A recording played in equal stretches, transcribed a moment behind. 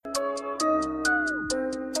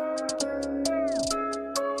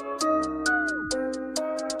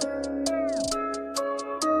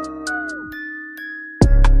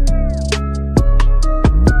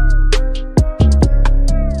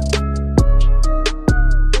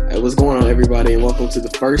What's going on, everybody, and welcome to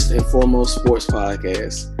the First and Foremost Sports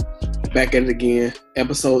Podcast. Back at it again,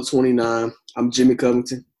 episode 29. I'm Jimmy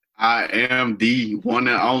Covington. I am the one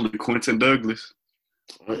and only Quentin Douglas.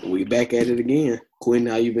 All right, we back at it again.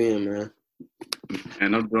 Quentin, how you been, man?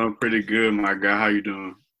 And I'm doing pretty good, my guy. How you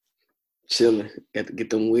doing? Chilling. Got to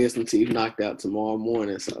get them wisdom teeth knocked out tomorrow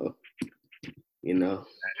morning, so, And,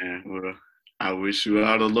 well, I wish you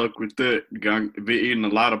all the luck with that. Gonna be eating a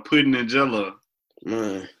lot of pudding and jello.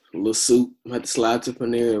 Man, a little soup. Had to slide to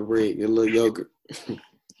Panera Bread, get a little yogurt.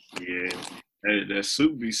 Yeah. Hey, that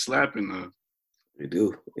soup be slapping though. It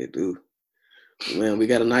do. Man, we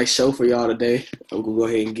got a nice show for y'all today. I'm going to go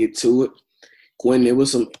ahead and get to it. Quentin, it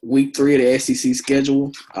was some week 3 of the SEC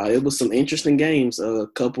schedule. It was some interesting games. A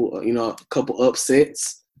couple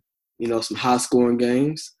upsets. Some high-scoring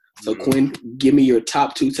games. So, Quentin, give me your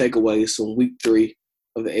top 2 takeaways from week 3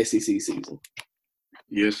 of the SEC season.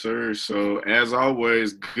 Yes, sir. So, as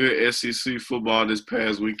always, good SEC football this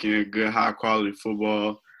past weekend. Good high-quality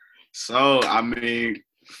football. So,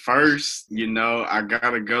 first, I got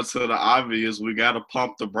to go to the obvious. We got to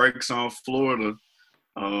pump the brakes on Florida.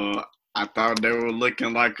 I thought they were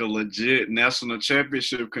looking like a legit national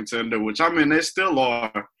championship contender, which, they still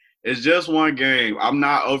are. It's just one game. I'm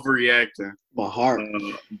not overreacting. My heart.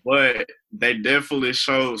 But they definitely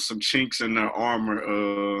showed some chinks in their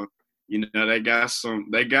armor. They got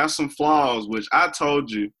some flaws, which I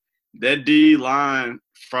told you. That D-line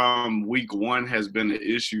from week 1 has been an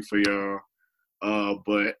issue for y'all.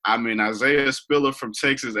 But Isaiah Spiller from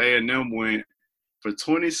Texas A&M went for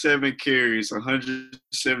 27 carries,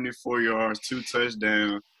 174 yards, 2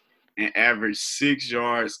 touchdowns, and averaged 6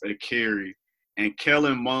 yards a carry. And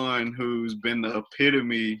Kellen Mond, who's been the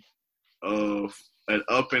epitome of an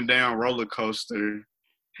up-and-down roller coaster,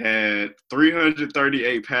 had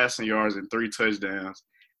 338 passing yards and 3 touchdowns.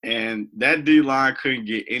 And that D-line couldn't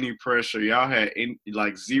get any pressure. Y'all had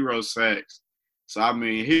 0 sacks. So,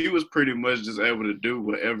 he was pretty much just able to do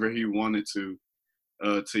whatever he wanted to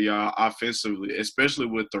y'all offensively, especially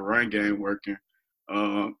with the run game working.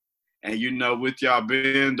 And, with y'all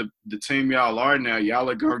being the team y'all are now, y'all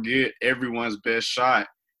are going to get everyone's best shot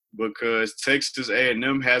because Texas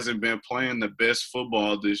A&M hasn't been playing the best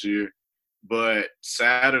football this year. But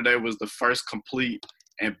Saturday was the first complete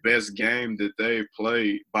and best game that they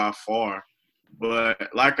played by far. But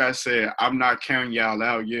like I said, I'm not counting y'all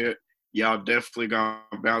out yet. Y'all definitely going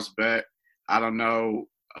to bounce back. I don't know.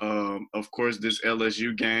 Of course, this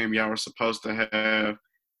LSU game y'all were supposed to have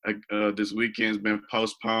this weekend's been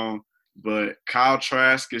postponed. But Kyle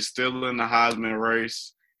Trask is still in the Heisman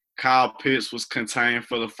race. Kyle Pitts was contained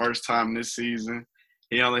for the first time this season.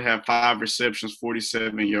 He only had 5 receptions,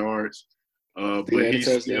 47 yards. But he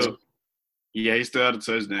still had a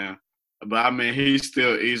touchdown. But, he's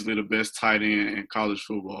still easily the best tight end in college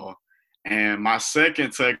football. And my second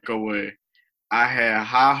takeaway, I had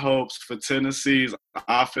high hopes for Tennessee's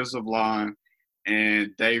offensive line,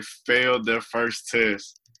 and they failed their first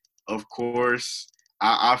test. Of course,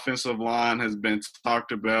 our offensive line has been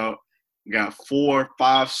talked about. Got 4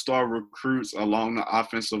 5-star recruits along the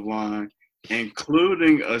offensive line,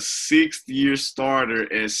 including a 6th-year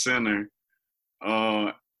starter at center.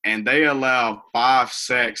 And they allowed 5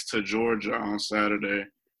 sacks to Georgia on Saturday.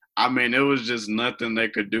 It was just nothing they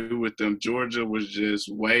could do with them. Georgia was just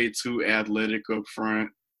way too athletic up front.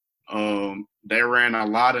 They ran a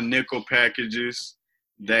lot of nickel packages.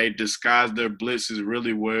 They disguised their blitzes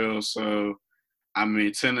really well. So,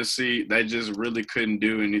 Tennessee, they just really couldn't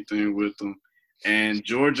do anything with them. And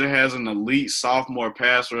Georgia has an elite sophomore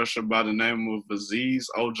pass rusher by the name of Azeez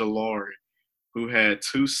Ojulari, who had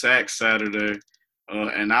 2 sacks Saturday.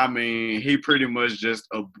 He pretty much just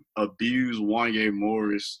abused Wanya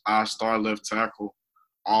Morris, our star left tackle,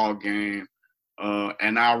 all game.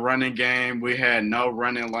 And our running game, we had no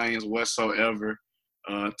running lanes whatsoever.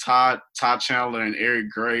 Todd Chandler and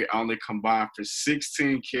Eric Gray only combined for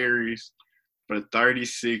 16 carries for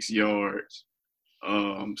 36 yards.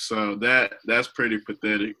 So that's pretty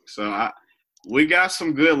pathetic. So we got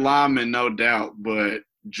some good linemen, no doubt, but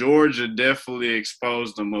Georgia definitely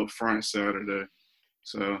exposed them up front Saturday.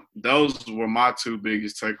 So those were my 2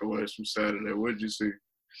 biggest takeaways from Saturday. What did you see?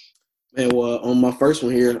 And on my first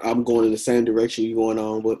one here, I'm going in the same direction you're going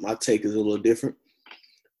on, but my take is a little different.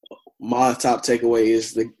 My top takeaway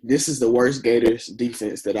is this is the worst Gators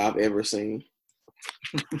defense that I've ever seen.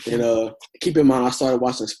 And keep in mind, I started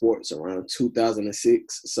watching sports around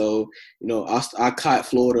 2006. So, I caught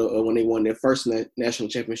Florida when they won their first national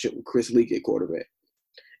championship with Chris Leak at quarterback.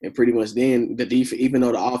 And pretty much then the defense, even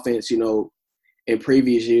though the offense, in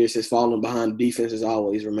previous years has fallen behind, defense has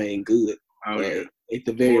always remained good. Oh, yeah. at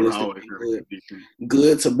the very Florida least, always had a good. good defense.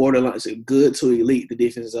 Good to borderline, good to elite. The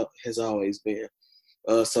defense has always been.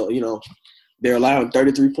 So they're allowing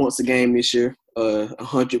 33 points a game this year.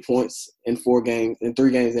 100 points in 3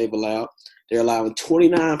 games they've allowed. They're allowing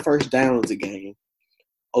 29 first downs a game,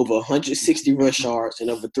 over 160 rush yards, and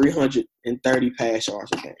over 330 pass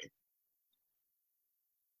yards a game.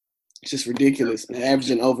 It's just ridiculous. They're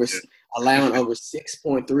averaging allowing over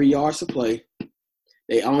 6.3 yards to play.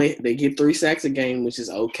 They get 3 sacks a game, which is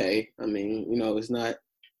okay. I mean, it's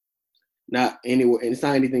not anywhere, and it's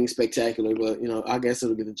not anything spectacular, but I guess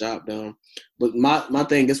it'll get the job done. But my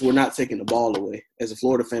thing is, we're not taking the ball away. As a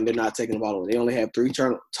Florida fan, they're not taking the ball away. They only have 3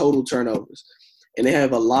 total turnovers, and they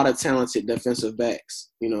have a lot of talented defensive backs.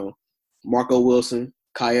 Marco Wilson,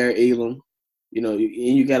 Kyer Elam, and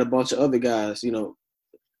you got a bunch of other guys.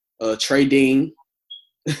 Trey Dean.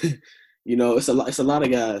 It's a lot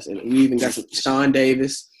of guys, and we even got some Sean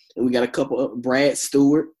Davis, and we got a couple of Brad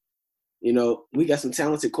Stewart. We got some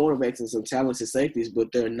talented cornerbacks and some talented safeties,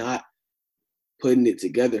 but they're not putting it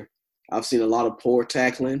together. I've seen a lot of poor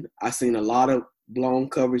tackling. I've seen a lot of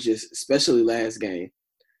blown coverages, especially last game.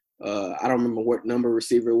 I don't remember what number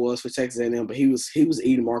receiver it was for Texas A&M, but he was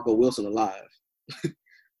eating Marco Wilson alive.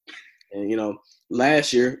 And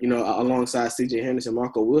last year, alongside C.J. Henderson,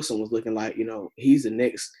 Marco Wilson was looking like he's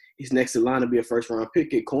next in line to be a first round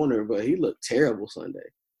pick at corner, but he looked terrible Sunday.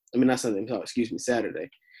 I mean, not Sunday. Excuse me, Saturday.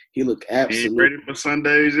 He looked absolutely. He ain't ready for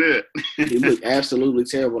Sundays yet. He looked absolutely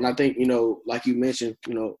terrible. And I think, like you mentioned,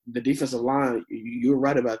 the defensive line, you're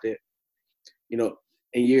right about that.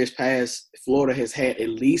 In years past, Florida has had at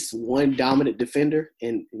least one dominant defender,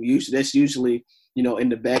 and that's usually, in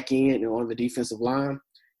the back end or on the defensive line,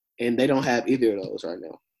 and they don't have either of those right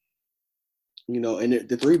now. And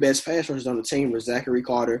the 3 best pass rushers on the team were Zachary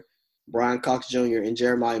Carter, Brian Cox Jr., and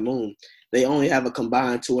Jeremiah Moon. They only have a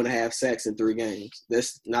combined 2.5 sacks in 3 games.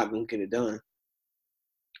 That's not going to get it done.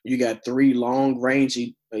 You got 3 long,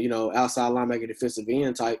 rangy, outside linebacker, defensive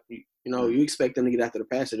end type. You expect them to get after the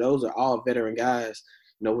passer. Those are all veteran guys,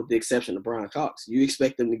 with the exception of Brian Cox. You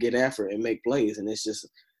expect them to get after it and make plays, and it's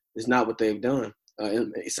not what they've done.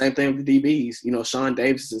 And same thing with the DBs. Sean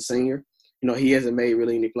Davis is a senior. He hasn't made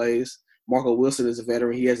really any plays. Marco Wilson is a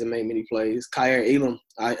veteran. He hasn't made many plays. Kyer Elam,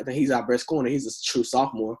 I think he's our best corner. He's a true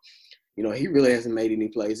sophomore. He really hasn't made any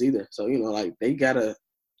plays either. So, they got to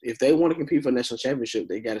 – if they want to compete for a national championship,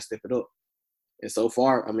 they got to step it up. And so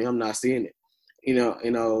far, I mean, I'm not seeing it.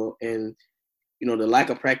 And the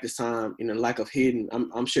lack of practice time, the lack of hitting,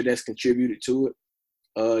 I'm sure that's contributed to it.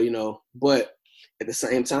 But at the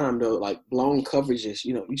same time, though, like blown coverages,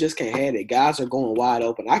 you just can't have it. Guys are going wide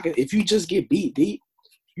open. If you just get beat deep,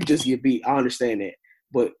 you just get beat. I understand that.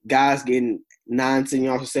 But guys getting 9-10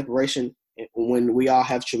 yards of separation when we all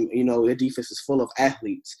have, their defense is full of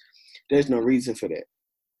athletes, there's no reason for that.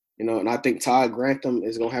 And I think Todd Grantham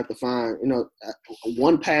is going to have to find,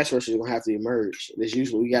 one pass rusher is going to have to emerge. There's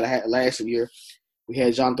usually, we got to have, last year, we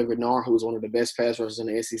had Jonathan Bernard, who was one of the best pass rushers in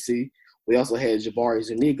the SEC. We also had Jabari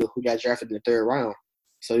Zuniga, who got drafted in the 3rd round.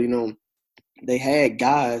 So, they had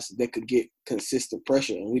guys that could get consistent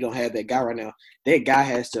pressure, and we don't have that guy right now. That guy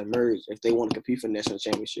has to emerge if they want to compete for the national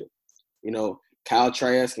championship. Kyle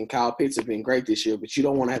Trask and Kyle Pitts have been great this year, but you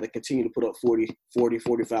don't want to have to continue to put up 40,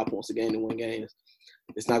 45 points a game in 1 game.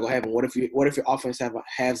 It's not gonna happen. What if your offense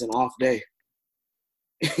has an off day?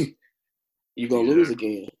 You're gonna lose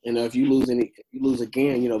again. If you lose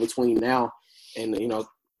again, between now and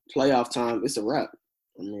playoff time, it's a wrap.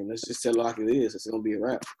 I mean, let's just tell it like it is. It's gonna be a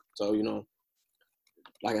wrap. So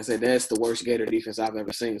like I said, that's the worst Gator defense I've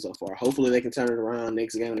ever seen so far. Hopefully they can turn it around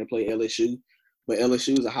next game when they play LSU. But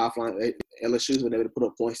LSU is a high flying. LSU's been able to put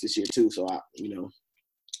up points this year too. So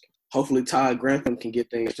hopefully Todd Grantham can get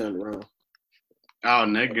things turned around. Oh,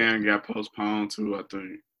 and that game got postponed too, I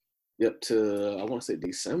think. Yep, to I want to say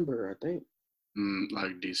December, I think.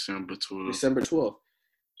 Like December 12th. December 12th.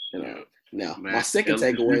 Yeah. Now, Man, my second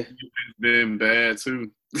takeaway. It's been bad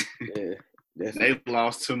too. Yeah, definitely. They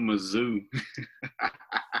lost to Mizzou.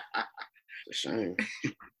 It's a shame.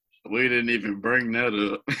 We didn't even bring that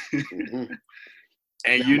up. Mm-hmm.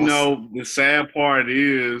 And the sad part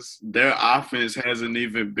is their offense hasn't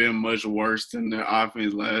even been much worse than their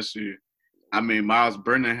offense last year. I mean, Miles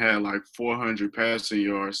Brennan had like 400 passing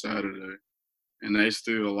yards Saturday, and they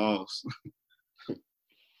still lost.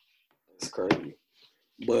 It's crazy.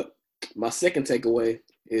 But my second takeaway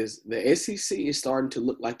is the SEC is starting to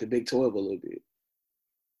look like the Big 12 a little bit.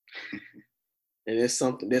 And that's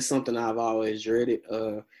something I've always dreaded.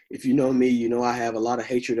 If you know me, I have a lot of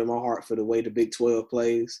hatred in my heart for the way the Big 12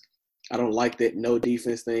 plays. I don't like that no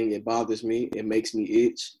defense thing. It bothers me. It makes me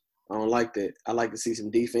itch. I don't like that. I like to see some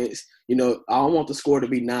defense. You know, I don't want the score to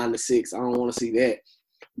be 9-6. I don't want to see that.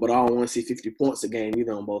 But I don't want to see 50 points a game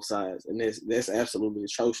either on both sides. And that's absolutely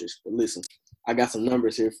atrocious. But listen, I got some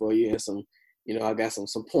numbers here for you and some, you know, I got some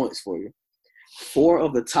points for you. 4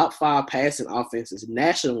 of the top 5 passing offenses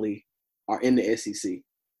nationally are in the SEC.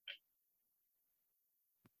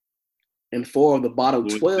 And 4 of the bottom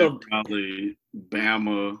 12. Probably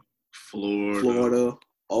Bama, Florida,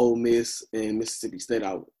 Ole Miss, and Mississippi State.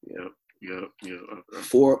 Yep. Okay.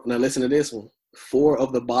 4. Now listen to this one. 4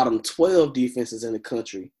 of the bottom 12 defenses in the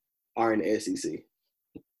country are in the SEC.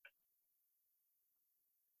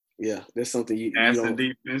 Yeah, that's something you don't.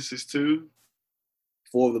 Defenses too.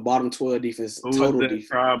 4 of the bottom 12 defenses. Total defense.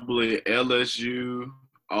 Probably LSU,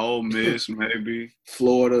 Ole Miss, maybe.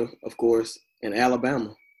 Florida, of course, and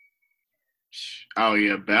Alabama. Oh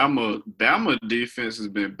yeah, Bama defense has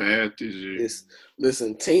been bad this year.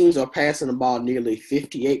 Listen, teams are passing the ball nearly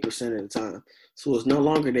 58% of the time. So it's no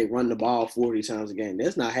longer they run the ball 40 times a game.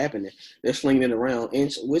 That's not happening. They're slinging it around,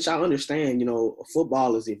 which I understand. You know,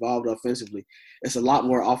 football has evolved offensively. It's a lot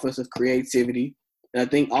more offensive creativity. And I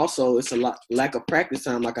think also it's a lot lack of practice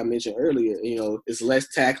time, like I mentioned earlier. You know, it's less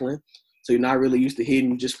tackling. So you're not really used to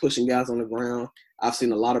hitting, just pushing guys on the ground. I've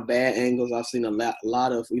seen a lot of bad angles. I've seen a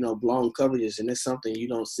lot of, you know, blown coverages, and it's something you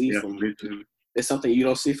don't see from – it's something you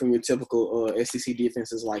don't see from your typical SEC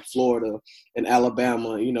defenses like Florida and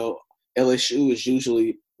Alabama. You know, LSU is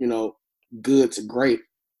usually, you know, good to great.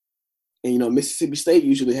 And, you know, Mississippi State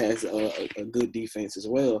usually has a good defense as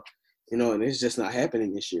well, you know, and it's just not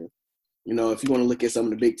happening this year. You know, if you want to look at some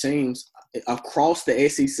of the big teams, across the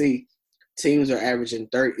SEC, teams are averaging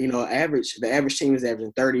 30, you know, the average team is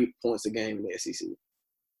averaging 30 points a game in the SEC.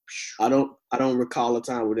 I don't recall a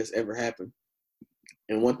time where this ever happened.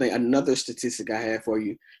 And another statistic I have for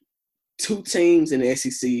you, 2 teams in the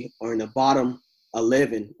SEC are in the bottom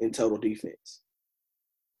 11 in total defense.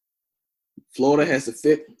 Florida has the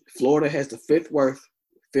fifth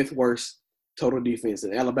worst total defense,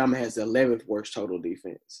 and Alabama has the 11th worst total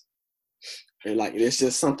defense. And like, it's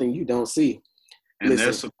just something you don't see. And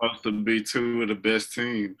they're supposed to be 2 of the best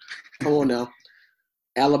teams. Come on now.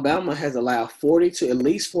 Alabama has allowed at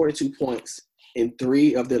least 42 points in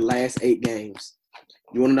 3 of their last 8 games.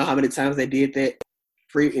 You want to know how many times they did that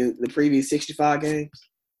in the previous 65 games?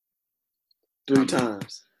 3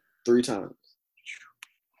 times. 3 times.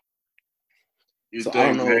 You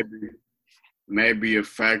think maybe a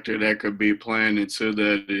factor that could be playing into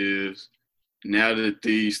that is now that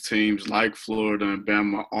these teams like Florida and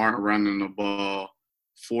Bama aren't running the ball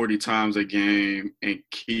 40 times a game and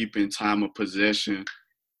keeping time of possession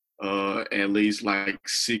at least like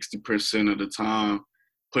 60% of the time,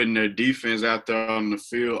 putting their defense out there on the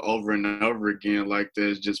field over and over again like that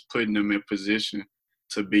is just putting them in position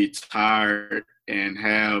to be tired and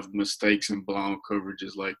have mistakes and blown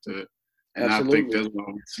coverages like that. And absolutely. I think that's why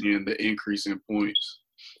we're seeing the increase in points.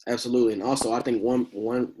 Absolutely. And also I think one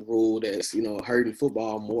rule that's, you know, hurting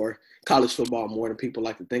college football more than people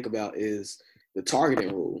like to think about is the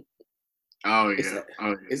targeting rule. Oh, yeah.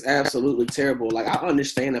 It's absolutely terrible. Like, I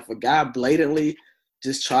understand if a guy blatantly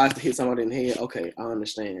just tries to hit somebody in the head, okay, I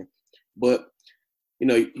understand. But, you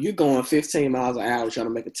know, you're going 15 miles an hour trying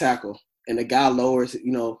to make a tackle, and the guy lowers,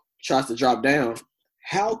 you know, tries to drop down.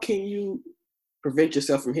 How can you prevent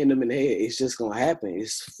yourself from hitting them in the head? It's just going to happen.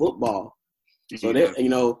 It's football. So, that, you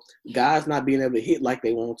know, guys not being able to hit like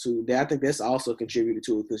they want to, I think that's also contributed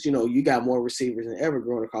to it because, you know, you got more receivers than ever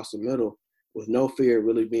going across the middle with no fear of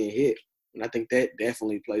really being hit. And I think that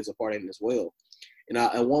definitely plays a part in it as well. And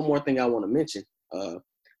one more thing I want to mention,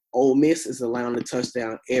 Ole Miss is allowing a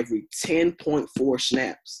touchdown every 10.4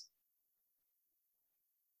 snaps.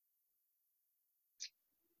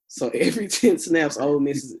 So every 10 snaps, Ole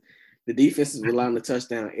Miss, the defense is allowing a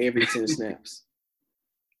touchdown every 10 snaps.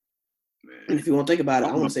 Man. And if you want to think about it,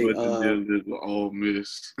 I want to say Ole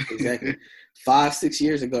Miss. Exactly. 5-6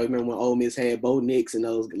 years ago, remember when Ole Miss had Bo Nix and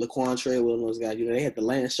those Laquan Treadwell and those guys, you know, they had the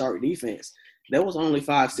Lance Sharp defense. That was only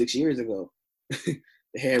 5-6 years ago.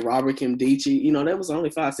 They had Robert Kimdichie. You know, that was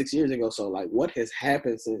only 5-6 years ago. So, like, what has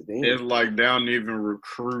happened since then? It's like they don't even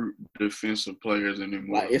recruit defensive players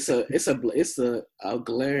anymore. Like, it's a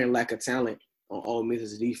glaring lack of talent on Ole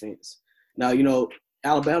Miss's defense. Now, you know,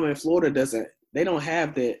 Alabama and Florida they don't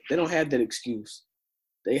have that excuse.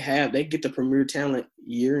 They get the premier talent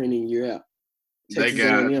year in and year out. Texas they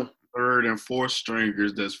got A&M. 3rd and 4th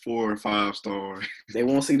stringers that's 4 or 5 stars. They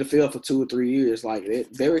won't see the field for 2 or 3 years. Like,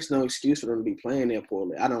 there is no excuse for them to be playing there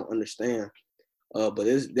poorly. I don't understand. But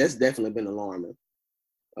that's definitely been alarming.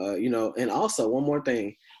 You know, and also one more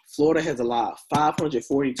thing. Florida has allowed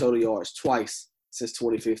 540 total yards twice since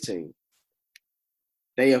 2015.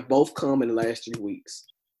 They have both come in the last 3 weeks.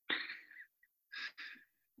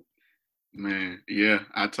 Man, yeah,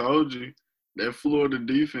 I told you that Florida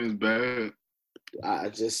defense bad.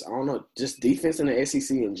 I don't know. Just defense in the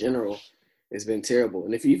SEC in general has been terrible.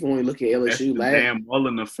 And if you even want to look at That's LSU the Dan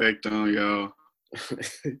Mullen effect on y'all.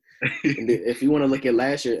 and if you want to look at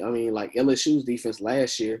last year, I mean, like LSU's defense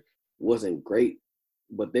last year wasn't great,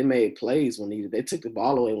 but they made plays when needed. They took the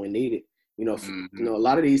ball away when needed. Mm-hmm. A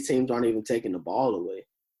lot of these teams aren't even taking the ball away.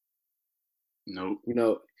 Nope.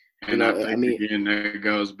 And I think again that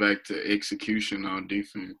goes back to execution on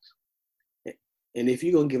defense. And if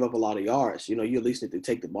you're gonna give up a lot of yards, you at least need to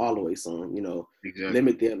take the ball away some.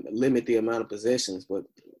 Exactly. Limit the amount of possessions. But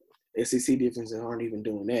SEC defenses aren't even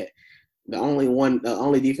doing that. The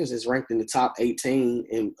only defense that's ranked in the top 18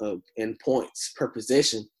 in points per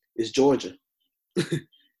possession is Georgia.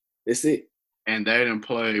 That's it. And they didn't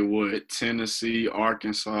play Tennessee,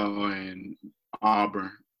 Arkansas, and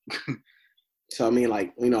Auburn. So I mean,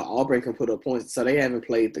 Auburn can put up points. So they haven't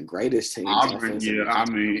played the greatest teams. Auburn, yeah. I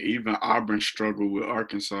mean, even Auburn struggled with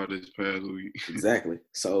Arkansas this past week. Exactly.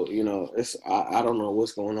 So I don't know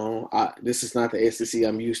what's going on. This is not the SEC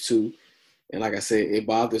I'm used to, and like I said, it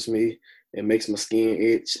bothers me. It makes my skin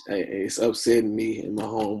itch. It's upsetting me and my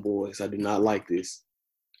homeboys. I do not like this.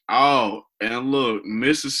 Oh, and look,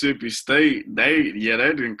 Mississippi State, they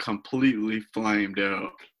didn't completely flamed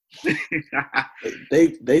out.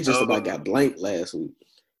 they just about got blanked last week.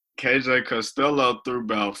 KJ Costello threw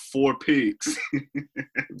about 4 picks.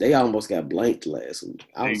 They almost got blanked last week.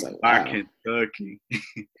 I was like, wow. Kentucky.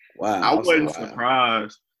 Wow. I wasn't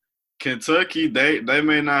surprised. Kentucky, they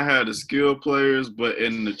may not have the skilled players, but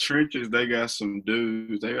in the trenches, they got some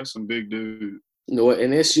dudes. They got some big dudes.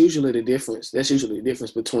 And that's usually the difference. That's usually the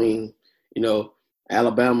difference between,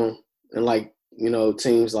 Alabama and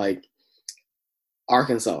teams like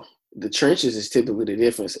Arkansas. The trenches is typically the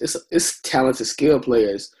difference. It's talented, skilled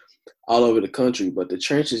players all over the country, but the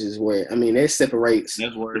trenches is where that separates.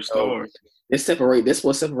 That's where it starts. That's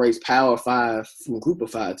what separates Power 5 from Group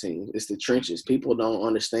of 5 teams. It's the trenches. People don't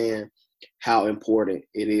understand how important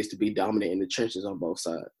it is to be dominant in the trenches on both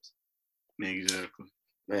sides. Exactly.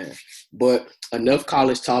 Man, but enough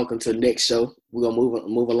college talk until next show. We're gonna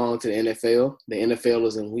move along to the NFL. The NFL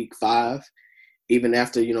is in week 5. Even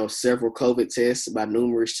after several COVID tests by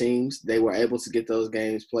numerous teams, they were able to get those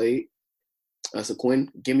games played. So Quinn,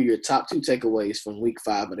 give me your top 2 takeaways from week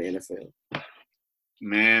 5 of the NFL.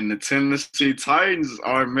 Man, the Tennessee Titans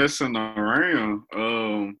are messing around.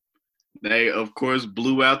 They, of course,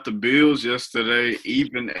 blew out the Bills yesterday,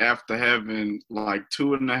 even after having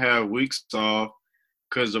 2.5 weeks off,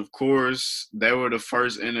 because, of course, they were the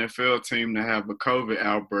first NFL team to have a COVID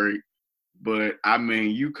outbreak. But,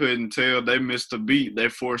 you couldn't tell. They missed a beat. They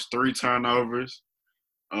forced 3 turnovers.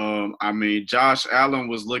 Josh Allen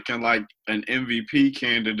was looking like an MVP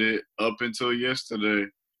candidate up until yesterday.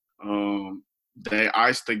 They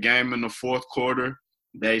iced the game in the fourth quarter.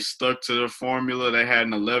 They stuck to the formula. They had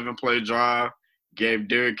an 11-play drive, gave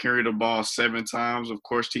Derrick Henry the ball 7 times. Of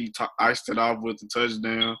course, he iced it off with the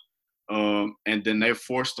touchdown. And then they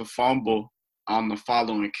forced a fumble on the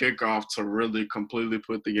following kickoff to really completely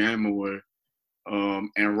put the game away.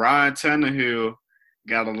 And Ryan Tannehill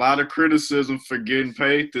got a lot of criticism for getting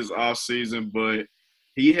paid this offseason, but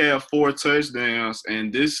he had 4 touchdowns,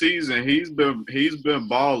 and this season he's been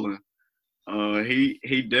balling.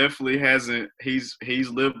 He definitely hasn't. He's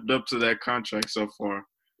lived up to that contract so far.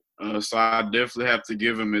 So I definitely have to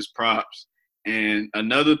give him his props. And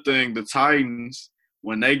another thing, the Titans,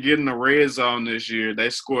 when they get in the red zone this year, they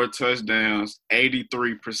score touchdowns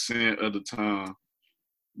 83% of the time.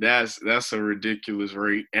 That's a ridiculous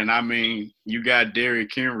rate. And you got Derrick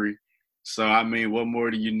Henry. So what more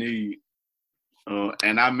do you need?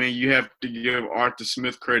 And you have to give Arthur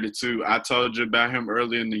Smith credit too. I told you about him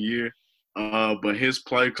early in the year. But his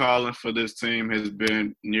play calling for this team has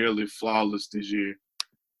been nearly flawless this year.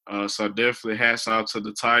 So definitely hats out to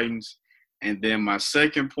the Titans. And then my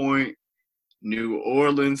second point, New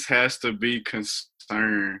Orleans has to be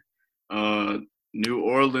concerned. New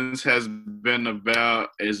Orleans has been about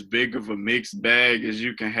as big of a mixed bag as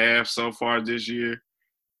you can have so far this year.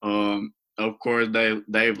 Of course,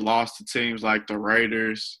 they've lost to teams like the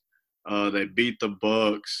Raiders. They beat the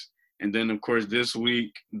Bucks. And then, of course, this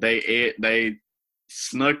week they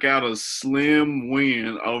snuck out a slim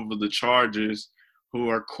win over the Chargers, who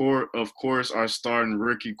are, of course, are starting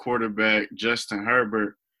rookie quarterback Justin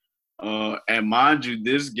Herbert. And mind you,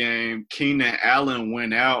 this game, Keenan Allen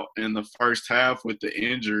went out in the first half with the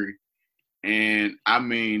injury. And,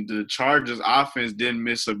 the Chargers offense didn't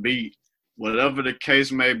miss a beat. Whatever the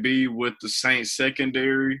case may be with the Saints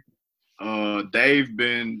secondary, They've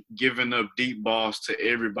been giving up deep balls to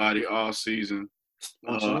everybody all season.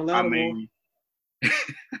 Marshawn I Lattimore. mean,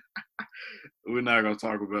 we're not gonna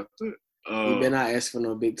talk about that. He better not ask for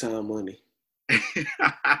no big time money.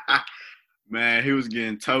 Man, he was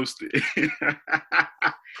getting toasted.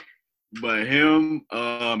 But him,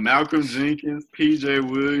 Malcolm Jenkins, PJ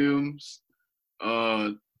Williams,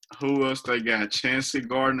 who else they got? Chancey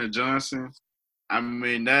Gardner-Johnson. I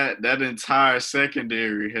mean, that entire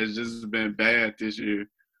secondary has just been bad this year.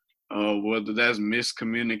 Whether that's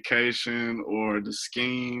miscommunication or the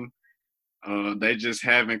scheme, they just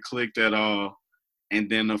haven't clicked at all. And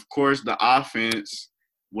then, of course, the offense,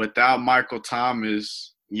 without Michael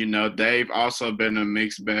Thomas, they've also been a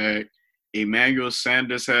mixed bag. Emmanuel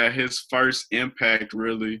Sanders had his first impact,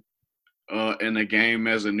 really, in a game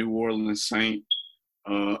as a New Orleans Saint.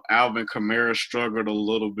 Alvin Kamara struggled a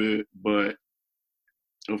little bit, but,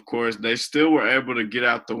 of course, they still were able to get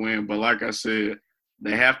out the win. But like I said,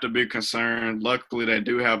 they have to be concerned. Luckily, they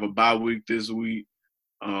do have a bye week this week.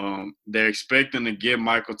 They're expecting to get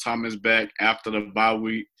Michael Thomas back after the bye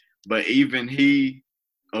week, but even he,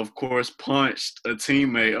 of course, punched a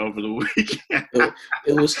teammate over the weekend.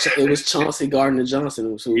 it was Chauncey Gardner-Johnson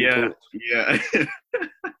who punched. Yeah.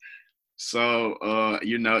 So,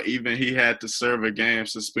 even he had to serve a game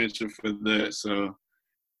suspension for that. So,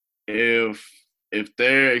 if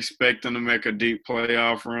they're expecting to make a deep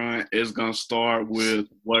playoff run, it's gonna start with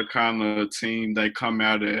what kind of team they come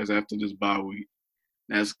out as after this bye week.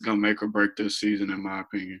 That's gonna make or break this season, in my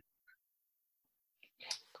opinion.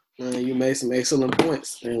 You made some excellent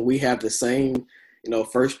points, and we have the same,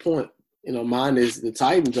 first point. Mine is the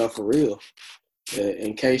Titans are for real.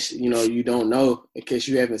 In case you don't know, in case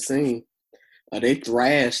you haven't seen, they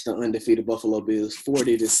thrashed the undefeated Buffalo Bills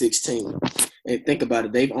 40-16. And think about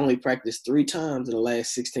it, they've only practiced 3 times in the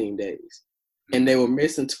last 16 days, and they were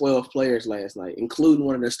missing 12 players last night, including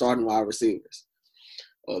one of their starting wide receivers.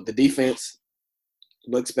 The defense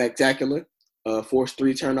looked spectacular. Forced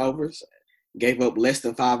 3 turnovers, gave up less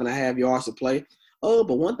than 5.5 yards to play. But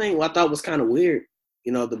one thing I thought was kind of weird,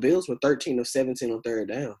 the Bills were 13 of 17 on third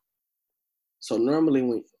down. So normally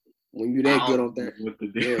when you're that good on third,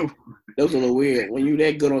 that was a little weird. When you're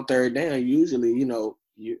that good on third down, usually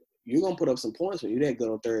you're gonna put up some points when you're that good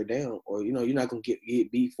on third down, or you're not gonna get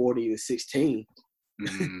beat 40-16.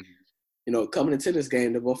 Mm-hmm. Coming into this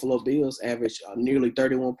game, the Buffalo Bills averaged nearly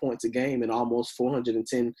 31 points a game and almost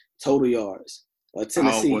 410 total yards.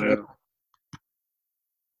 Tennessee.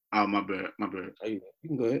 My bad. You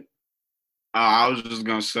can go ahead. I was just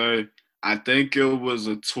gonna say, I think it was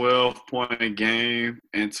a 12-point game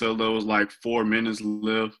until there was like 4 minutes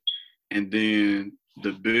left, and then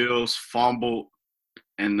the Bills fumbled,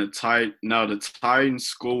 and the Titans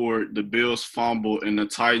scored. The Bills fumbled, and the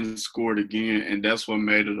Titans scored again, and that's what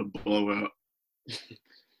made it a blowout.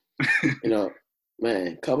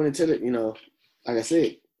 Man, coming into the, like I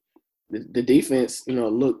said, the defense,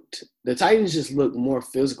 the Titans just looked more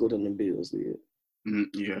physical than the Bills did.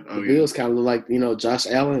 Yeah. The Bills kind of look like, Josh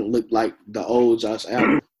Allen looked like the old Josh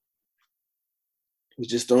Allen. He was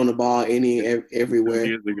just throwing the ball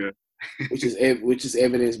everywhere, which is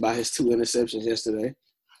evidenced by his 2 interceptions yesterday.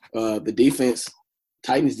 The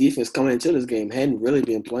Titans defense coming into this game hadn't really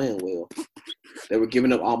been playing well. They were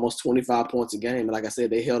giving up almost 25 points a game, and like I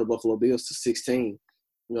said, they held the Buffalo Bills to 16.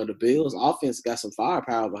 The Bills' offense got some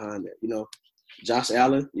firepower behind it. Josh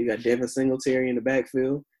Allen, you got Devin Singletary in the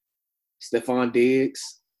backfield, Stephon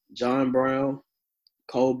Diggs, John Brown,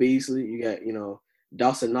 Cole Beasley. You got,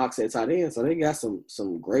 Dawson Knox at tight end. So they got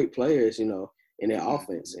some great players, in their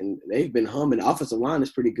offense. And they've been humming. The offensive line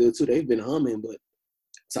is pretty good, too. They've been humming, but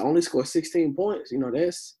to only score 16 points,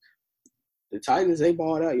 that's – the Titans, they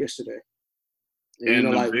balled out yesterday.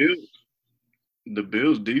 And the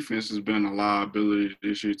Bills' defense has been a liability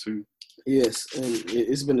this year, too. Yes, and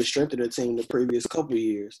it's been the strength of their team the previous couple of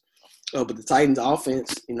years. But the Titans'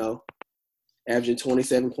 offense, averaging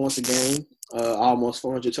 27 points a game, almost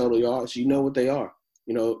 400 total yards. You know what they are.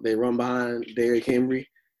 They run behind Derrick Henry,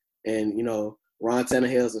 and, Ron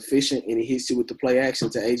Tannehill is efficient, and he hits you with the play action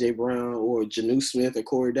to A.J. Brown or Jonnu Smith or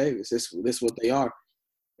Corey Davis. That's what they are.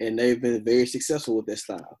 And they've been very successful with that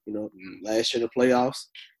style. Last year in the playoffs,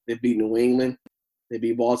 they beat New England. They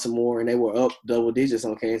beat Baltimore, and they were up double digits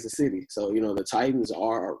on Kansas City. So, the Titans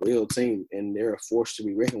are a real team, and they're a force to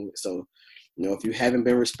be reckoned with. So, if you haven't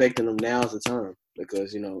been respecting them, now's the time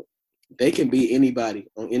because, they can beat anybody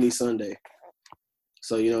on any Sunday.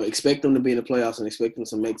 So, expect them to be in the playoffs and expect them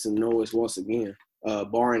to make some noise once again,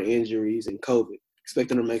 barring injuries and COVID. Expect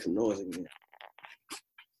them to make some noise again.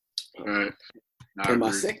 All right. And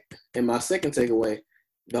my second takeaway,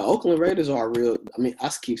 The Oakland Raiders are real. I mean, I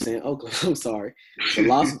keep saying Oakland. I'm sorry. The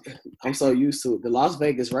Las. I'm so used to it. The Las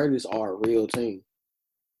Vegas Raiders are a real team.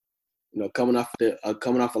 You know, coming off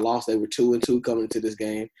a loss, they were 2-2 coming into this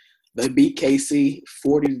game. They beat KC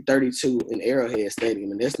 40-32 in Arrowhead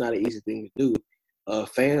Stadium, and that's not an easy thing to do.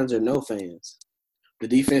 Fans or no fans. The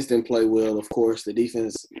defense didn't play well, of course. The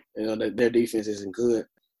defense, their defense isn't good.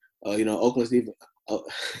 Oakland's defense.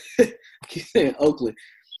 I keep saying Oakland.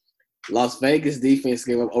 Las Vegas defense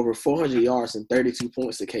gave up over 400 yards and 32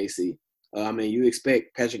 points to KC. You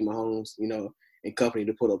expect Patrick Mahomes, and company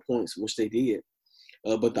to put up points, which they did.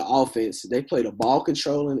 But the offense, they played a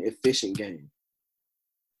ball-controlling, efficient game.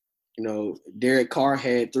 Derek Carr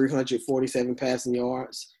had 347 passing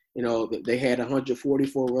yards. They had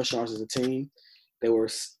 144 rush yards as a team. They were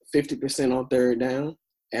 50% on third down,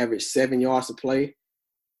 averaged 7 yards a play.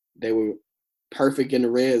 They were perfect in the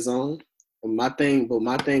red zone. My thing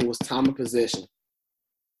was time of possession.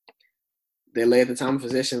 They led the time of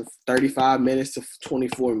possession 35 minutes to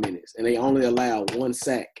 24 minutes, and they only allowed one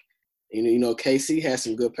sack. KC has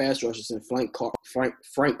some good pass rushers in Frank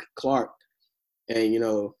Clark, and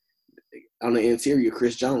on the interior,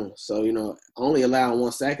 Chris Jones. So only allowing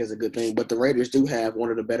one sack is a good thing. But the Raiders do have one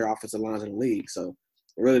of the better offensive lines in the league, so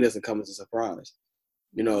it really doesn't come as a surprise.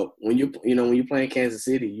 When you're playing Kansas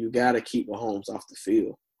City, you got to keep Mahomes off the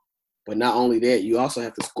field. But not only that, you also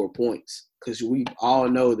have to score points because we all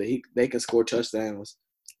know that they can score touchdowns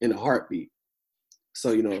in a heartbeat.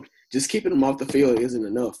 So, just keeping them off the field isn't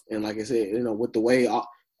enough. And like I said, with the way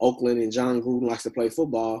Oakland and John Gruden likes to play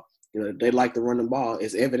football, they like to run the ball.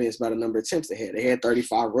 It's evidenced by the number of attempts they had. They had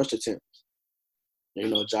 35 rush attempts.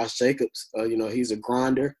 Josh Jacobs, he's a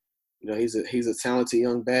grinder. He's a talented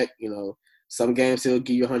young back. Some games he'll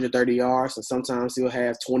give you 130 yards, and sometimes he'll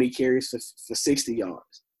have 20 carries for 60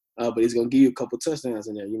 yards. But he's going to give you a couple touchdowns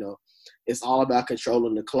in there. It's all about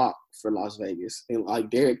controlling the clock for Las Vegas. And like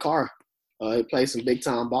Derek Carr, he played some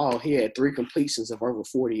big-time ball. He had 3 completions of over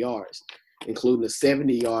 40 yards, including a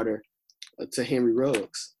 70-yarder to Henry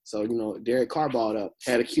Ruggs. So, Derek Carr balled up,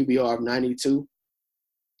 had a QBR of 92.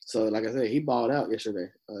 So, like I said, he balled out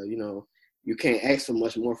yesterday. You can't ask for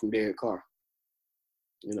much more from Derek Carr.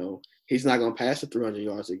 He's not going to pass for 300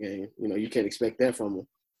 yards a game. You can't expect that from him.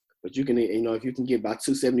 But you can, if you can get about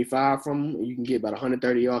 275 from them, and you can get about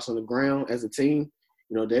 130 yards on the ground as a team,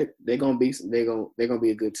 they're gonna be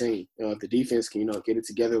a good team. If the defense can, get it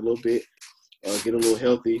together a little bit, get a little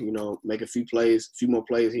healthy, make a few more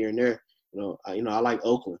plays here and there. I like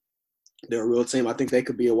Oakland. They're a real team. I think they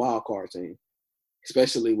could be a wild card team,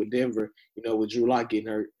 especially with Denver. With Drew Lock getting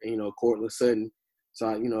hurt, and Courtland Sutton. So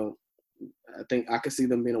I think I could see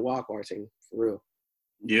them being a wild card team for real.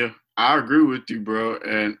 Yeah, I agree with you, bro.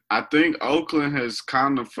 And I think Oakland has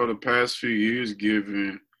kind of, for the past few years,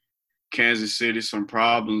 given Kansas City some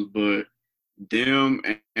problems. But them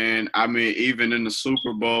and even in the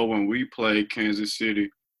Super Bowl when we played Kansas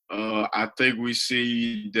City, I think we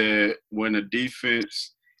see that when a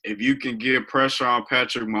defense, if you can get pressure on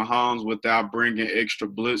Patrick Mahomes without bringing extra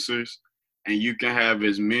blitzers, and you can have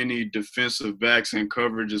as many defensive backs in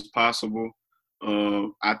coverage as possible,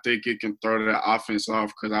 I think it can throw that offense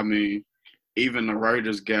off because, even the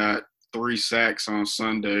Raiders got 3 sacks on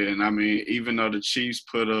Sunday. And, even though the Chiefs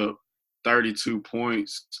put up 32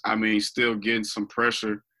 points, still getting some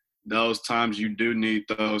pressure, those times you do need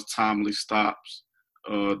those timely stops.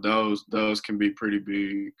 Those can be pretty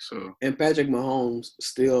big. So. And Patrick Mahomes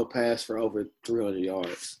still passed for over 300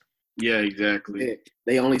 yards. Yeah, exactly.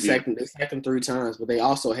 They only sacked him 3 times, but they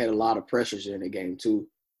also had a lot of pressures in the game too.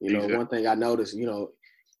 Exactly. One thing I noticed, you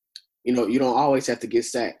don't always have to get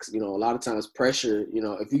sacks. A lot of times pressure,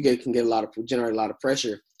 if you can generate a lot of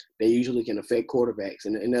pressure, they usually can affect quarterbacks,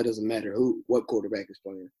 and that doesn't matter what quarterback is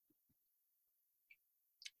playing.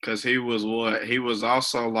 Because he was what? He was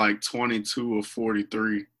also like 22 or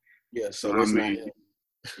 43. Yeah, so that's not him.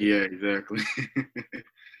 Yeah, exactly.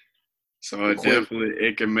 So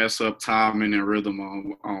it can mess up timing and rhythm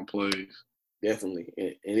on plays. Definitely.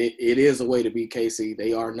 And it is a way to beat KC.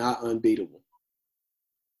 They are not unbeatable.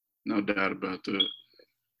 No doubt about that.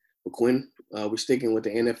 But Quinn, we're sticking with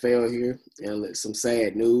the NFL here and some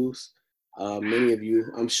sad news. Many of you,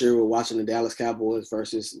 I'm sure, were watching the Dallas Cowboys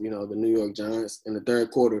versus, the New York Giants in the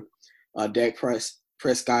third quarter. Dak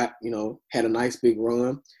Prescott, had a nice big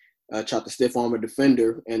run, tried to stiff arm a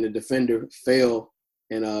defender, and the defender fell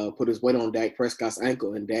and put his weight on Dak Prescott's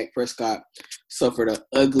ankle, and Dak Prescott suffered an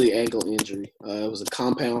ugly ankle injury. It was a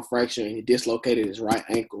compound fracture, and he dislocated his right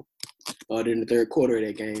ankle during the third quarter of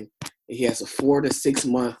that game. He has a 4 to 6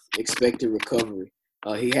 month expected recovery.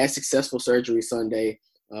 He had successful surgery Sunday.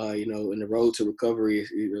 And the road to recovery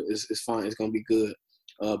is fine. It's going to be good.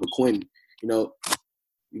 But Quentin, you know,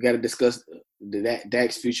 you got to discuss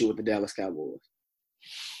Dak's future with the Dallas Cowboys.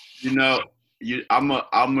 You know, I'm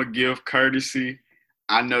a give courtesy.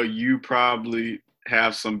 I know you probably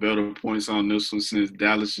have some better points on this one since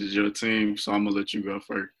Dallas is your team, so I'm gonna let you go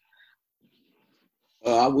first.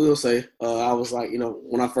 I will say, I was like,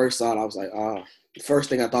 when I first saw it, I was like, the first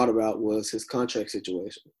thing I thought about was his contract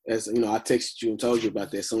situation. As you know, I texted you and told you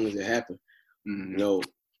about that as soon as it happened. Mm-hmm. You know,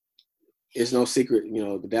 it's no secret. You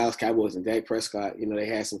know, the Dallas Cowboys and Dak Prescott. You know, they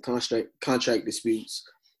had some contract disputes.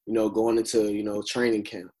 You know, going into training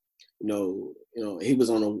camp. He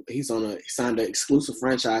signed an exclusive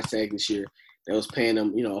franchise tag this year that was paying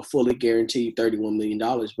him a fully guaranteed $31 million.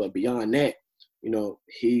 But beyond that,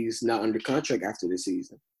 he's not under contract after this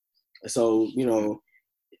season. So,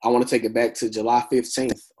 I want to take it back to July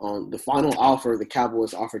 15th. On the final offer the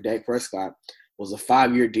Cowboys offered Dak Prescott was a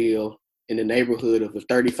 5-year deal in the neighborhood of the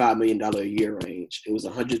 $35 million a year range. It was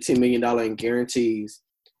 $110 million in guarantees,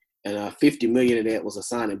 and $50 million of that was a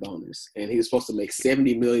signing bonus. And he was supposed to make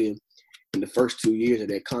 $70 million in the first 2 years of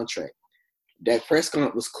that contract. Dak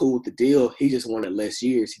Prescott was cool with the deal. He just wanted less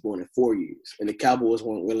years. He wanted 4 years, and the Cowboys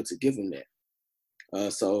weren't willing to give him that.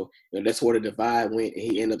 So that's where the divide went, and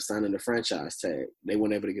he ended up signing the franchise tag. They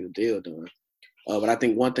weren't able to get a deal done. But I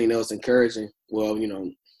think one thing that was encouraging,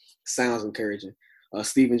 sounds encouraging.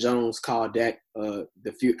 Stephen Jones called Dak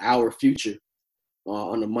our future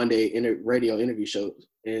on the Monday radio interview show,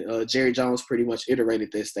 and Jerry Jones pretty much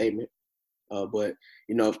iterated that statement. But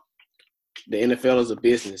the NFL is a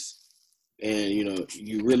business, and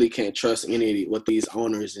you really can't trust any of what these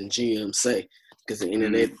owners and GMs say. Because at the end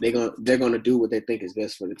of the day, they're gonna do what they think is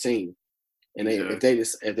best for the team, and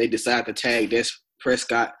if they decide to tag Dak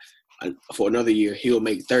Prescott for another year, he'll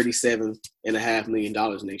make $37.5 million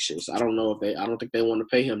next year. So I don't think they want to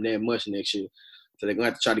pay him that much next year. So they're gonna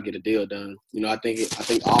have to try to get a deal done. I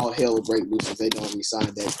think all hell will break loose if they don't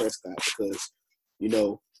re-sign Dak Prescott because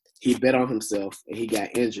he bet on himself and he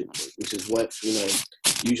got injured, which is what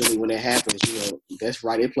usually when that happens, that's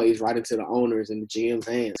right. It plays right into the owners and the GM's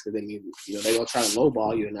hands because then they're gonna try to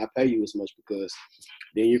lowball you and not pay you as much because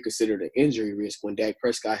then you're considered an injury risk when Dak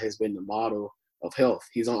Prescott has been the model of health.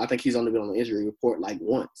 I think he's only been on the injury report like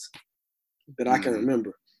once that I can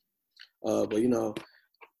remember. But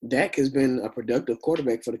Dak has been a productive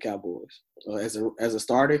quarterback for the Cowboys. As a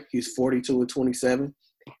starter, he's 42-27.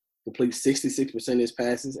 Completes 66% of his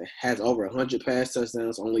passes, has over 100 pass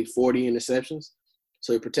touchdowns, only 40 interceptions.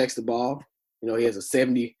 So he protects the ball. He has a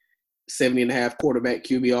 70.5 quarterback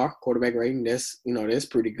QBR, quarterback rating. That's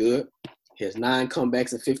pretty good. He has 9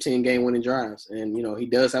 comebacks and 15 game-winning drives. And, he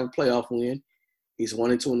does have a playoff win. He's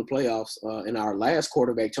 1-2 in the playoffs. And our last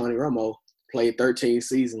quarterback, Tony Romo, played 13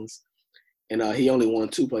 seasons, and he only won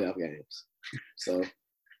 2 playoff games. So,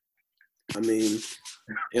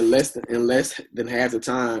 in less than half the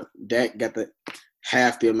time, Dak got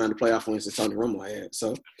half the amount of playoff wins that Tony Romo had.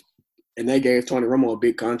 So, and they gave Tony Romo a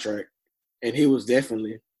big contract, and he was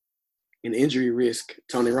definitely an injury risk.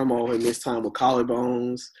 Tony Romo had missed time with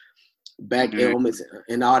collarbones, back ailments,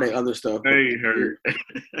 and all that other stuff. Hey, hurt.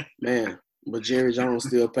 Man, but Jerry Jones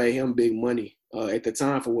still paid him big money at the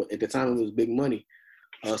time it was big money.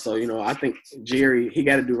 So I think Jerry, he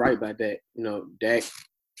got to do right by that. Dak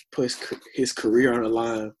puts his career on the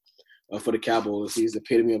line for the Cowboys. He's the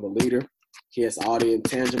epitome of a leader. He has all the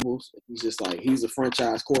intangibles. He's a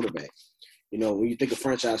franchise quarterback. When you think of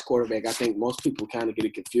franchise quarterback, I think most people kind of get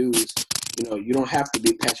it confused. You don't have to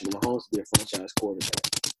be Patrick Mahomes to be a franchise quarterback.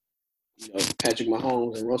 Patrick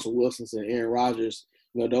Mahomes and Russell Wilson and Aaron Rodgers,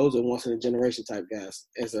 those are once-in-a-generation type guys.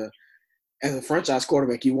 As a franchise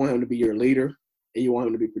quarterback, you want him to be your leader, and you want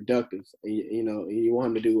him to be productive. And, you want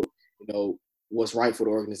him to do, what's right for the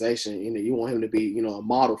organization. You want him to be, a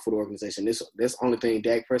model for the organization. That's the only thing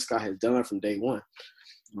Dak Prescott has done from day one.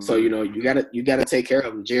 Mm-hmm. So, you gotta take care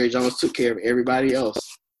of him. Jerry Jones took care of everybody else,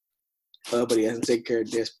 but he hasn't taken care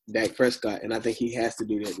of Dak Prescott, and I think he has to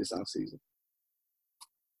do that this offseason.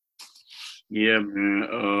 Yeah,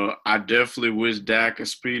 man. I definitely wish Dak a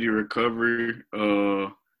speedy recovery.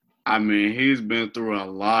 He's been through a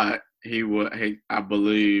lot. I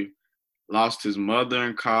believe, lost his mother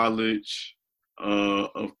in college.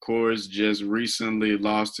 Of course, just recently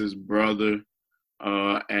lost his brother.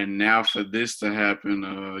 And now for this to happen,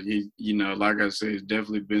 like I said, he's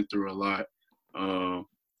definitely been through a lot.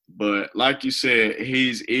 But like you said,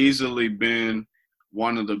 he's easily been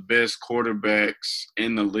one of the best quarterbacks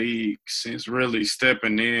in the league since really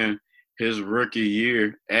stepping in his rookie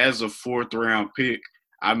year as a 4th-round pick.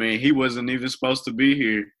 He wasn't even supposed to be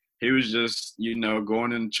here. He was just,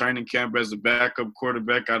 going in training camp as a backup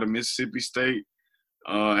quarterback out of Mississippi State.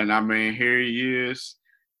 And here he is.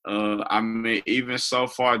 I mean, even so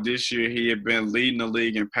far this year, he had been leading the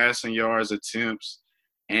league in passing yards, attempts,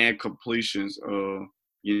 and completions.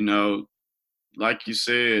 You know, like you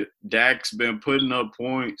said, Dak's been putting up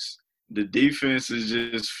points. The defense has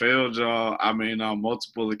just failed y'all, I mean, on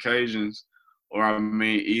multiple occasions. Or, I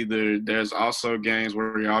mean, either there's also games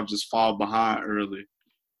where y'all just fall behind early.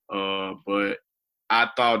 But I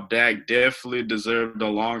thought Dak definitely deserved a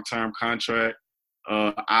long-term contract.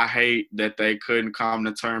 I hate that they couldn't come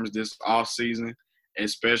to terms this offseason,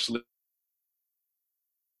 especially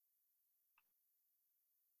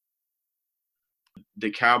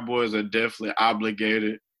the Cowboys are definitely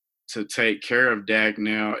obligated to take care of Dak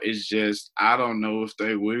now. It's just I don't know if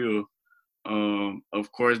they will.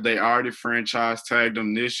 Of course, they already franchise tagged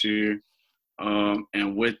him this year.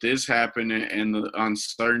 And with this happening and the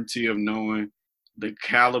uncertainty of knowing the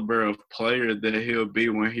caliber of player that he'll be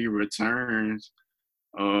when he returns,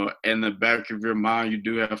 in the back of your mind, you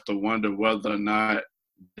do have to wonder whether or not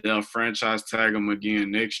they'll franchise tag him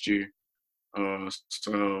again next year.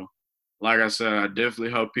 So, like I said, I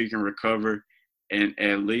definitely hope he can recover and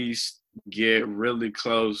at least get really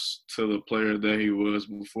close to the player that he was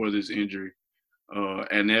before this injury.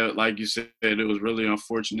 And that, like you said, it was really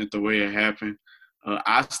unfortunate the way it happened.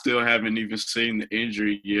 I still haven't even seen the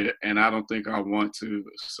injury yet, and I don't think I want to.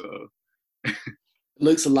 So,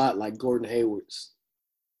 Looks a lot like Gordon Hayward's.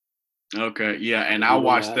 okay, yeah, and I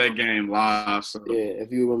watched that game live. So, yeah,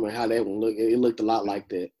 if you remember how that one looked, it looked a lot like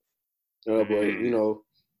that. But you know,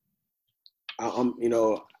 I'm you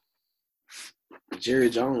know, Jerry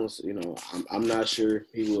Jones, you know, I'm not sure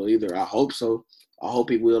he will either. I hope so. I hope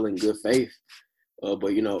he will in good faith.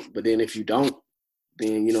 But you know, but then if you don't,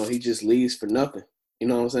 then you know he just leaves for nothing. You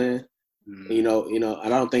know what I'm saying? mm-hmm. You know, I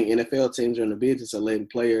don't think NFL teams are in the business of letting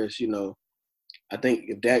players. You know, I think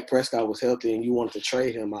if Dak Prescott was healthy and you wanted to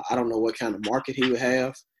trade him, I don't know what kind of market he would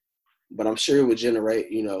have, but I'm sure it would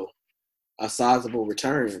generate, you know, a sizable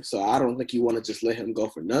return. So I don't think you want to just let him go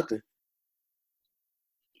for nothing.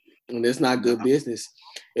 And it's not good business.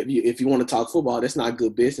 If you want to talk football, that's not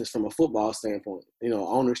good business from a football standpoint. You know,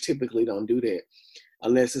 owners typically don't do that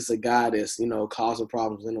unless it's a guy that's, you know, causing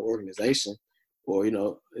problems in the organization or, you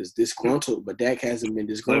know, is disgruntled. But Dak hasn't been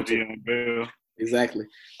disgruntled. Le'Veon Bell. Exactly.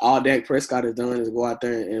 All Dak Prescott has done is go out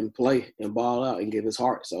there and play and ball out and give his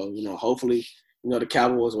heart. So, you know, hopefully, you know, the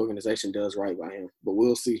Cowboys organization does right by him. But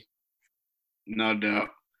we'll see. No doubt.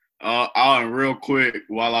 Real quick,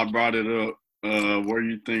 while I brought it up, where do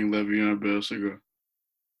you think Le'Veon Bell should go?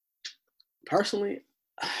 Personally,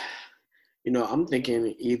 you know, I'm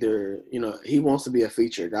thinking either, you know, he wants to be a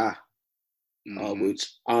featured guy,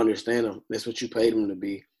 which I understand him. That's what you paid him to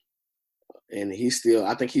be. And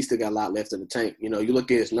I think he still got a lot left in the tank. You know, you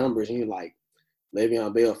look at his numbers and you're like,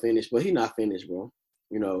 Le'Veon Bell finished, but he not finished, bro.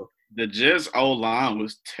 You know. The Jets O-line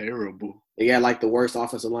was terrible. They got like the worst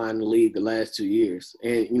offensive line in the league the last 2 years.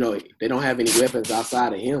 And, you know, they don't have any weapons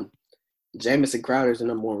outside of him. Jamison Crowder is the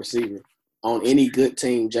number one receiver. On any good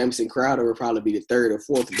team, Jamison Crowder would probably be the third or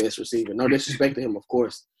fourth best receiver. No disrespect to him, of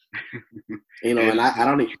course. You know, and I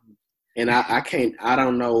don't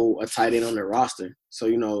know a tight end on their roster. So,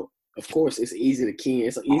 you know, of course, it's easy to key in.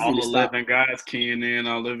 It's easy all to 11 guys keying in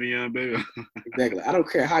on Le'Veon Bell. Exactly. I don't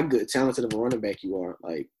care how good, talented of a running back you are.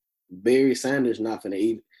 Like, Barry Sanders not going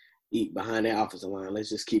to eat behind that offensive line. Let's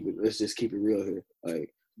just keep it real here.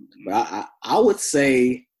 Like, but I would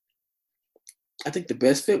say I think the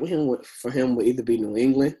best fit for him would either be New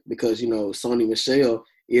England because, you know, Sony Michel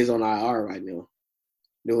is on IR right now.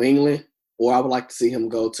 New England, or I would like to see him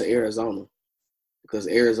go to Arizona because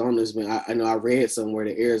Arizona's been – I know I read somewhere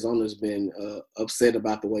that Arizona's been upset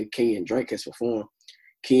about the way Kenyon Drake has performed.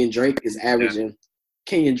 Kenyon Drake is averaging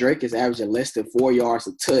less than 4 yards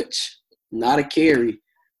a touch, not a carry,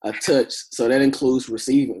 a touch. So that includes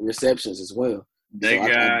receptions as well. They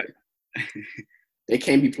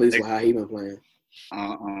can't be pleased with how he been playing.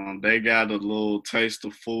 They got a little taste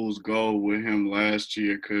of fool's gold with him last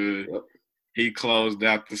year because he closed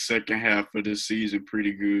out the second half of the season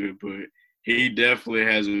pretty good, but he definitely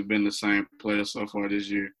hasn't been the same player so far this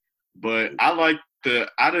year. But I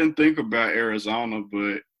didn't think about Arizona,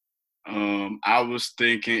 but I was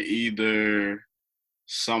thinking either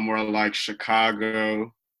somewhere like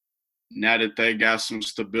Chicago, now that they got some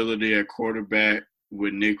stability at quarterback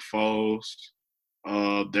with Nick Foles.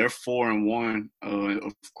 They're 4-1.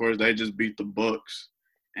 Of course, they just beat the Bucks,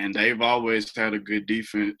 and they've always had a good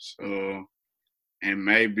defense. And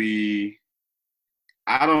maybe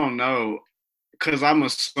I don't know, because I'm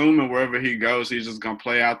assuming wherever he goes, he's just gonna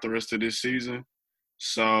play out the rest of this season.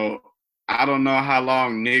 So I don't know how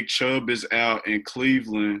long Nick Chubb is out in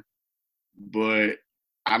Cleveland, but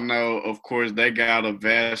I know, of course, they got a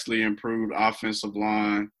vastly improved offensive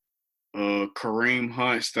line. Kareem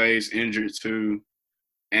Hunt stays injured too.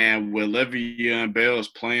 And with Le'Veon Bell's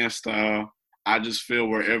playing style, I just feel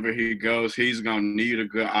wherever he goes, he's going to need a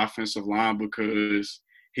good offensive line because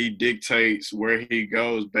he dictates where he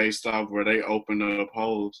goes based off where they open up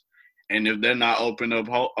holes. And if they're not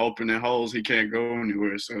opening holes, he can't go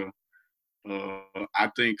anywhere. So I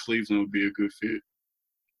think Cleveland would be a good fit.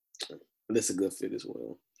 That's a good fit as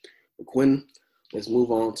well. But Quentin, let's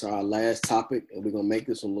move on to our last topic, and we're going to make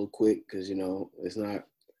this one a little quick because, it's not,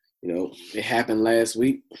 it happened last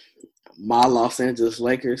week. My Los Angeles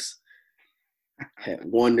Lakers had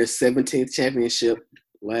won their 17th championship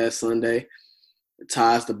last Sunday. It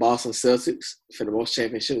ties the Boston Celtics for the most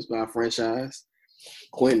championships by a franchise.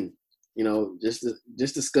 Quentin, just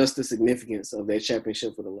discuss the significance of that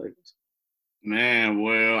championship for the Lakers. Man,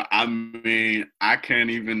 well, I mean, I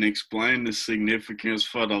can't even explain the significance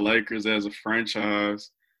for the Lakers as a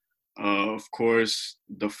franchise. Of course,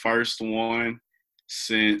 the first one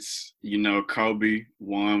since, Kobe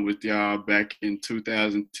won with y'all back in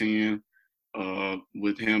 2010,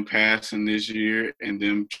 with him passing this year and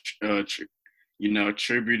them,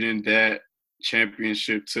 attributing that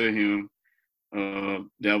championship to him.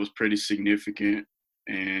 That was pretty significant.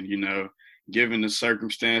 And, given the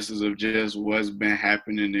circumstances of just what's been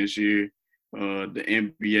happening this year, the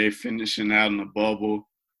NBA finishing out in the bubble,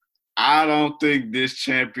 I don't think this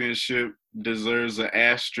championship deserves an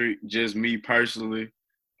asterisk, just me personally.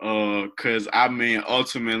 Because,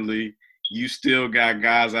 ultimately, you still got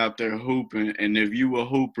guys out there hooping. And if you a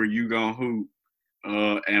hooper, you going to hoop.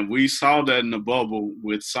 And we saw that in the bubble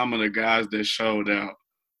with some of the guys that showed out.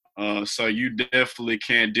 So you definitely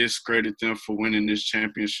can't discredit them for winning this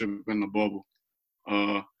championship in the bubble.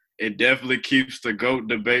 It definitely keeps the GOAT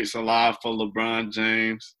debates alive for LeBron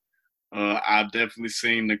James. I've definitely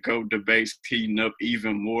seen the GOAT debates heating up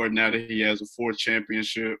even more now that he has a fourth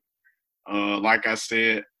championship. Like I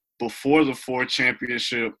said, before the fourth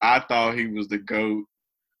championship, I thought he was the GOAT.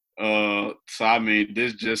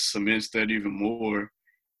 This just cements that even more.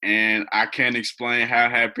 And I can't explain how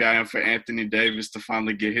happy I am for Anthony Davis to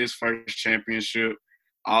finally get his first championship.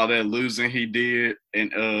 All that losing he did in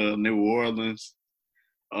New Orleans.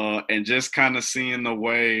 And just kind of seeing the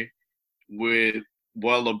way with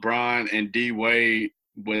what LeBron and D-Wade,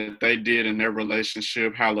 what they did in their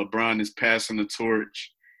relationship, how LeBron is passing the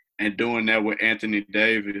torch and doing that with Anthony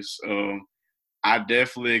Davis. I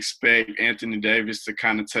definitely expect Anthony Davis to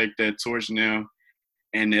kind of take that torch now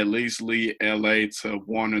and at least lead LA to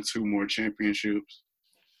one or two more championships.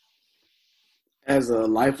 As a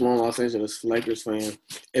lifelong Los Angeles Lakers fan,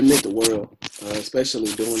 it meant the world,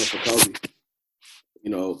 especially doing it for Kobe.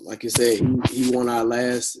 Like you said, he won our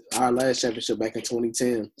last championship back in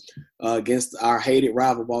 2010 against our hated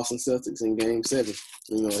rival Boston Celtics in Game 7.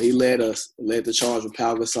 He led the charge with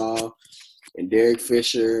Pau Gasol and Derek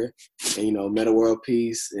Fisher and, Metta World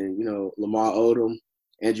Peace and, Lamar Odom,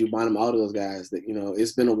 Andrew Bynum, all those guys. That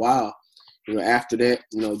it's been a while. After that,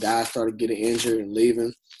 guys started getting injured and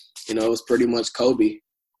leaving. It was pretty much Kobe,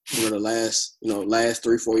 the last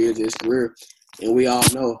 3-4 years of his career. And we all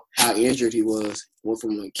know how injured he was. Went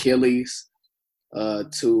from Achilles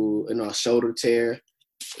to a shoulder tear,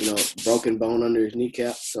 broken bone under his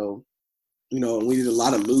kneecap. So, we did a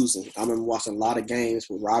lot of losing. I remember watching a lot of games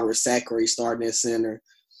with Robert Sacre starting at center.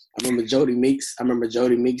 I remember Jody Meeks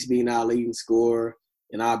being our leading scorer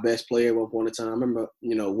and our best player at one point in time. I remember,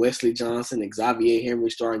 Wesley Johnson and Xavier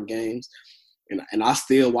Henry starting games. And I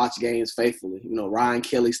still watch games faithfully. Ryan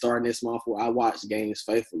Kelly starting at small forward. I watch games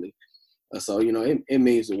faithfully. So, it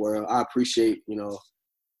means the world. I appreciate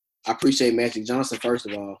Magic Johnson, first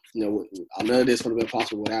of all. None of this would have been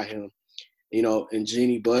possible without him. And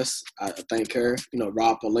Jeannie Buss, I thank her.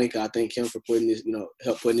 Rob Pelinka, I thank him for putting this,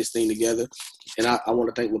 help putting this thing together. And I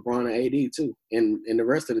want to thank LeBron and AD too, and the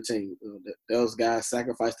rest of the team. Those guys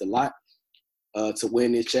sacrificed a lot to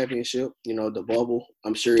win this championship. The bubble,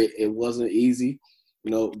 I'm sure it wasn't easy.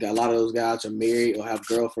 Got a lot of those guys are married or have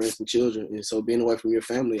girlfriends and children. And so being away from your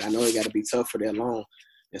family, I know it got to be tough for that long.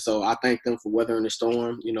 And so I thank them for weathering the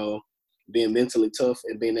storm, being mentally tough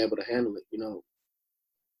and being able to handle it.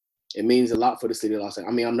 It means a lot for the city of Los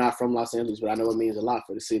Angeles. I mean, I'm not from Los Angeles, but I know it means a lot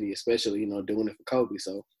for the city, especially, doing it for Kobe.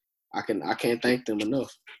 So I can't thank them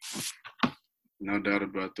enough. No doubt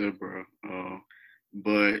about that, bro.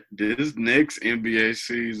 But this next NBA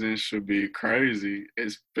season should be crazy,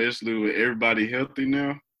 especially with everybody healthy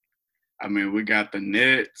now. I mean, we got the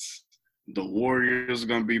Nets, the Warriors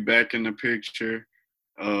going to be back in the picture.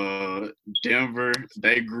 Denver,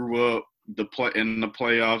 they grew up in the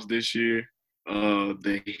playoffs this year.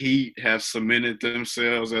 The Heat have cemented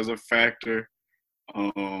themselves as a factor.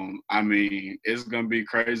 I mean, it's gonna be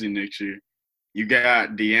crazy next year. You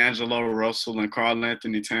got D'Angelo Russell and Karl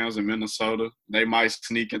Anthony Towns in Minnesota. They might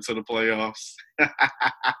sneak into the playoffs.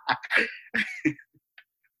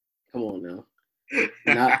 Come on now.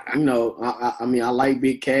 I mean, I like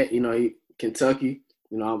Big Cat. Kentucky.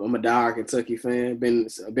 I'm a diehard Kentucky fan. Been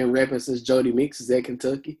repping since Jody Meeks is at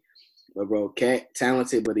Kentucky. But bro, Cat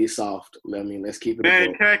talented, but he's soft. I mean, let's keep it.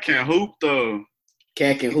 Man, Cat can hoop though.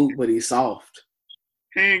 Cat can hoop, but he's soft.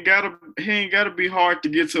 He ain't gotta be hard to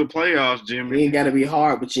get to the playoffs, Jimmy. He ain't gotta be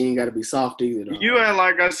hard, but you ain't gotta be soft either. Though. You act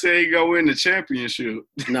like I said he go win the championship.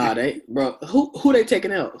 Nah, who they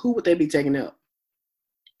taking out? Who would they be taking out?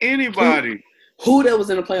 Anybody. Who that was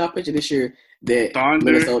in the playoff picture this year that Thunder.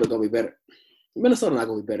 Minnesota gonna be better? Minnesota not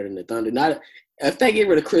gonna be better than the Thunder. Not if they get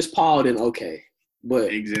rid of Chris Paul, then okay.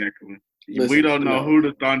 But exactly. Listen, we don't know who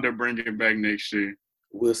the Thunder bringing back next year.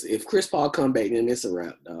 We'll see. If Chris Paul come back, then it's a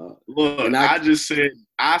wrap, dog. Look,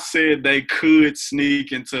 I said they could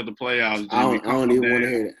sneak into the playoffs, Jimmy. I don't even want to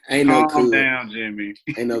hear that. Ain't Calm no could. down, Jimmy.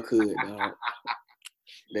 Ain't no could, dog.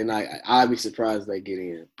 Then I'd be surprised if they get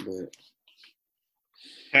in. But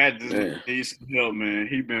Cat just needs some help, man.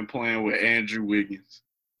 He been playing with Andrew Wiggins.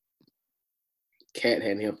 Cat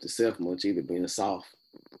hadn't helped himself much either, being soft.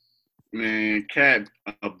 Man, Cat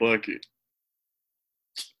a bucket.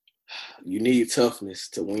 You need toughness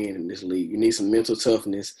to win in this league. You need some mental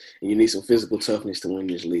toughness, and you need some physical toughness to win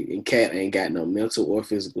this league. And Cat ain't got no mental or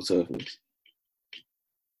physical toughness.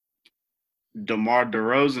 DeMar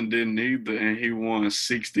DeRozan didn't either, and he won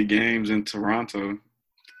 60 games in Toronto.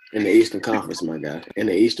 In the Eastern Conference, my guy. In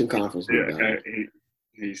the Eastern Conference, my guy.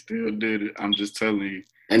 He still did it. I'm just telling you.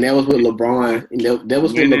 And that was with LeBron. And that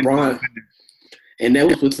was with LeBron. And that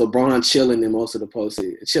was with LeBron chilling in most of the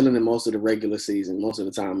postseason, chilling in most of the regular season, most of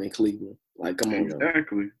the time in Cleveland. Like, come on,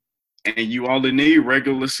 exactly. And you only need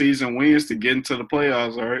regular season wins to get into the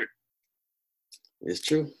playoffs, all right? It's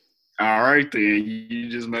true. All right, then.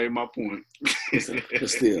 You just made my point. But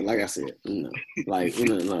still, like I said,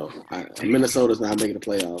 Minnesota's not making the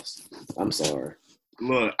playoffs. I'm sorry.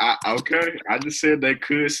 Look, okay. I just said they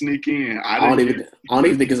could sneak in. I don't even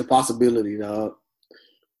think it's a possibility, dog.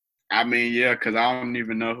 I mean, yeah, because I don't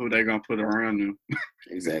even know who they're going to put around them.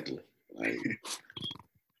 Exactly. Like,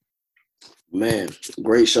 man,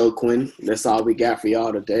 great show, Quinn. That's all we got for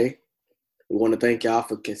y'all today. We want to thank y'all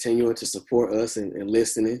for continuing to support us and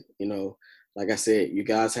listening. Like I said, you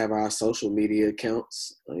guys have our social media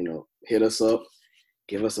accounts. Hit us up.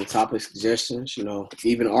 Give us some topic suggestions.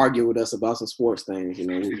 Even argue with us about some sports things.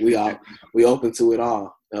 We open to it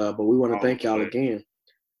all. But we want to thank y'all again.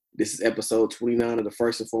 This is episode 29 of the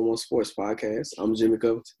First and Foremost Sports Podcast. I'm Jimmy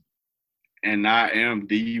Covington. And I am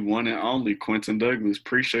the one and only Quentin Douglas.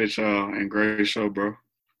 Appreciate y'all and great show, bro.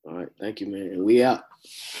 All right. Thank you, man. And we out.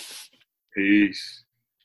 Peace.